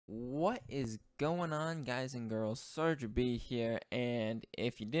What is going on, guys and girls? sargerb here, and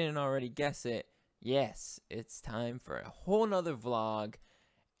if you didn't already guess it, yes, it's time for a whole nother vlog.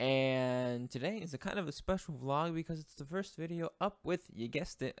 And today is a kind of a special vlog because it's the first video up with, you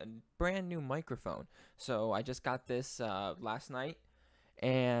guessed it, a brand new microphone. So I just got this last night,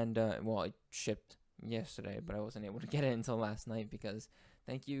 and well, it shipped yesterday, but I wasn't able to get it until last night because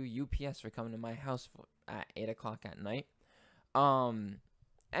thank you UPS for coming to my house at 8 o'clock at night.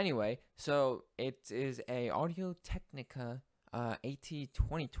 Anyway, so it is a Audio Technica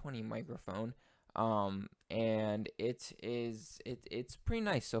AT2020 microphone, and it's pretty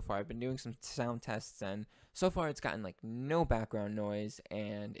nice so far. I've been doing some sound tests, and so far it's gotten like no background noise,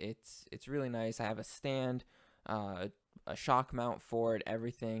 and it's really nice. I have a stand, a shock mount for it,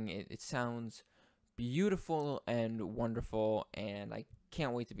 everything. It sounds beautiful and wonderful, and I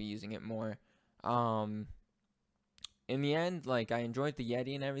can't wait to be using it more. In the end, like, I enjoyed the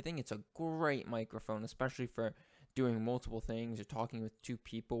Yeti and everything. It's a great microphone, especially for doing multiple things or talking with two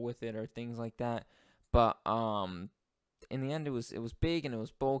people with it or things like that. But in the end, it was big and it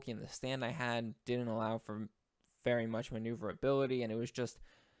was bulky, and the stand I had didn't allow for very much maneuverability, and it was just,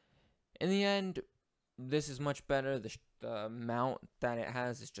 in the end, this is much better. The mount that it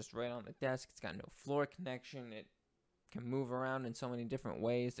has is just right on the desk. It's got no floor connection. It can move around in so many different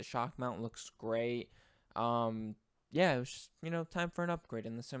ways. The shock mount looks great. Yeah, it was just, time for an upgrade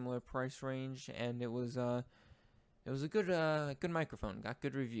in the similar price range, and it was a good microphone. Got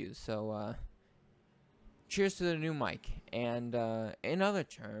good reviews, so cheers to the new mic. And in other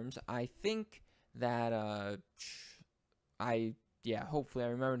terms, I think that hopefully I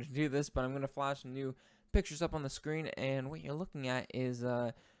remember to do this, but I'm gonna flash some new pictures up on the screen, and what you're looking at is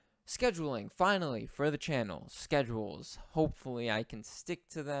scheduling finally for the channel. Schedules. Hopefully I can stick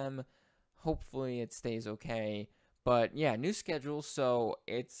to them. Hopefully it stays okay. But yeah, new schedule, so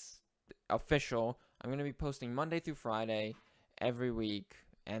it's official. I'm going to be posting Monday through Friday every week,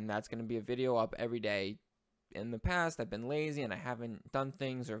 and that's going to be a video up every day. In the past, I've been lazy and I haven't done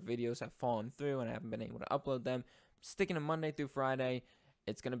things, or videos have fallen through and I haven't been able to upload them. Sticking to Monday through Friday.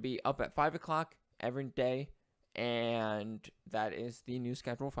 It's going to be up at 5 o'clock every day, and that is the new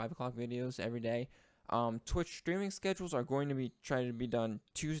schedule, 5 o'clock videos every day. Twitch streaming schedules are going to be trying to be done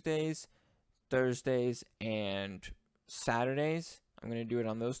Tuesdays, Thursdays, and Saturdays. I'm going to do it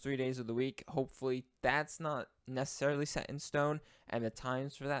on those 3 days of the week. Hopefully that's not necessarily set in stone, and the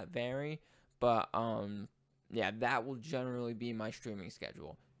times for that vary, but yeah, that will generally be my streaming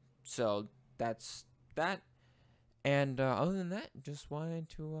schedule. So that's that. And other than that, just wanted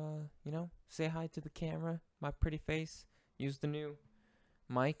to say hi to the camera, my pretty face, use the new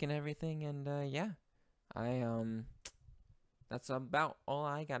mic and everything, and yeah, that's about all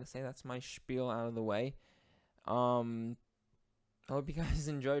I gotta say. That's my spiel out of the way. I hope you guys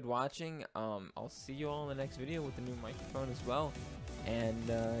enjoyed watching. I'll see you all in the next video with the new microphone as well. And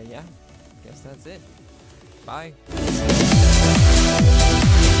yeah, guess that's it. Bye.